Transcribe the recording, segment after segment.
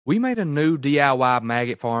We made a new DIY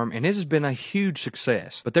maggot farm and it has been a huge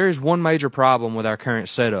success, but there is one major problem with our current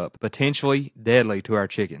setup, potentially deadly to our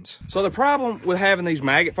chickens. So the problem with having these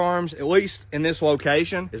maggot farms, at least in this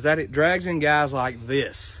location, is that it drags in guys like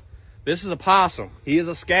this. This is a possum. He is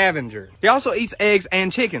a scavenger. He also eats eggs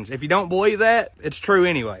and chickens. If you don't believe that, it's true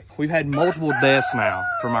anyway. We've had multiple deaths now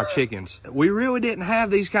from our chickens. We really didn't have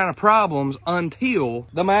these kind of problems until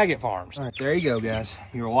the maggot farms. All right, there you go, guys.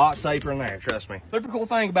 You're a lot safer in there, trust me. Super cool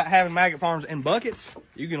thing about having maggot farms in buckets,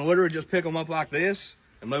 you can literally just pick them up like this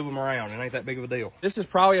and move them around. It ain't that big of a deal. This is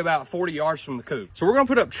probably about 40 yards from the coop. So we're gonna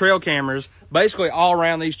put up trail cameras basically all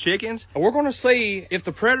around these chickens. And we're gonna see if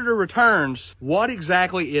the predator returns, what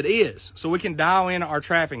exactly it is, so we can dial in our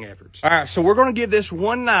trapping efforts. All right, so we're gonna give this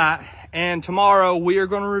one night, and tomorrow we are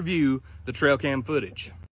gonna review the trail cam footage.